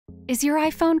Is your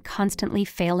iPhone constantly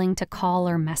failing to call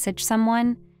or message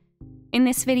someone? In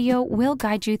this video, we'll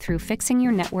guide you through fixing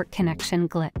your network connection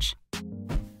glitch.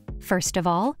 First of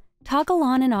all, toggle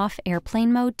on and off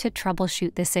airplane mode to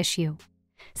troubleshoot this issue.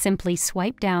 Simply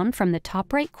swipe down from the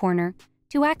top right corner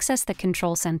to access the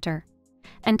control center,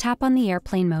 and tap on the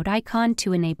airplane mode icon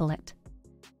to enable it.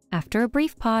 After a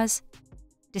brief pause,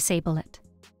 disable it.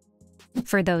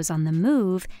 For those on the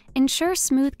move, ensure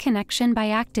smooth connection by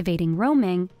activating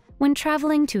roaming when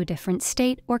traveling to a different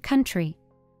state or country.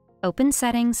 Open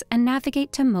Settings and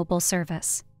navigate to Mobile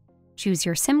Service. Choose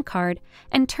your SIM card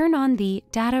and turn on the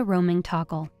Data Roaming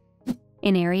toggle.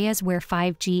 In areas where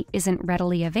 5G isn't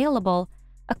readily available,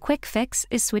 a quick fix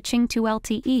is switching to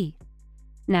LTE.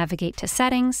 Navigate to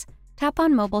Settings, tap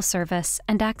on Mobile Service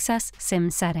and access SIM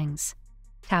settings.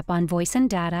 Tap on Voice and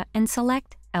Data and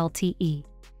select LTE.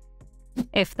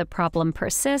 If the problem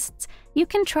persists, you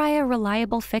can try a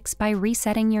reliable fix by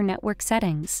resetting your network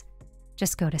settings.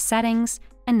 Just go to Settings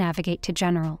and navigate to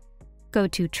General. Go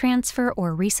to Transfer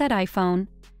or Reset iPhone,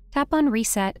 tap on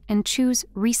Reset and choose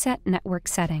Reset Network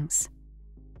Settings.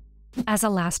 As a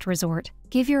last resort,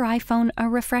 give your iPhone a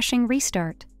refreshing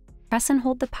restart. Press and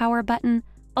hold the power button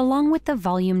along with the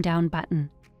volume down button.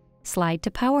 Slide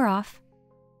to power off.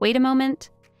 Wait a moment,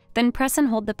 then press and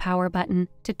hold the power button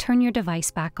to turn your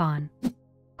device back on.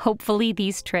 Hopefully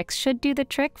these tricks should do the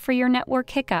trick for your network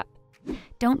hiccup.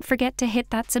 Don't forget to hit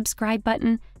that subscribe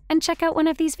button and check out one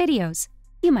of these videos.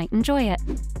 You might enjoy it.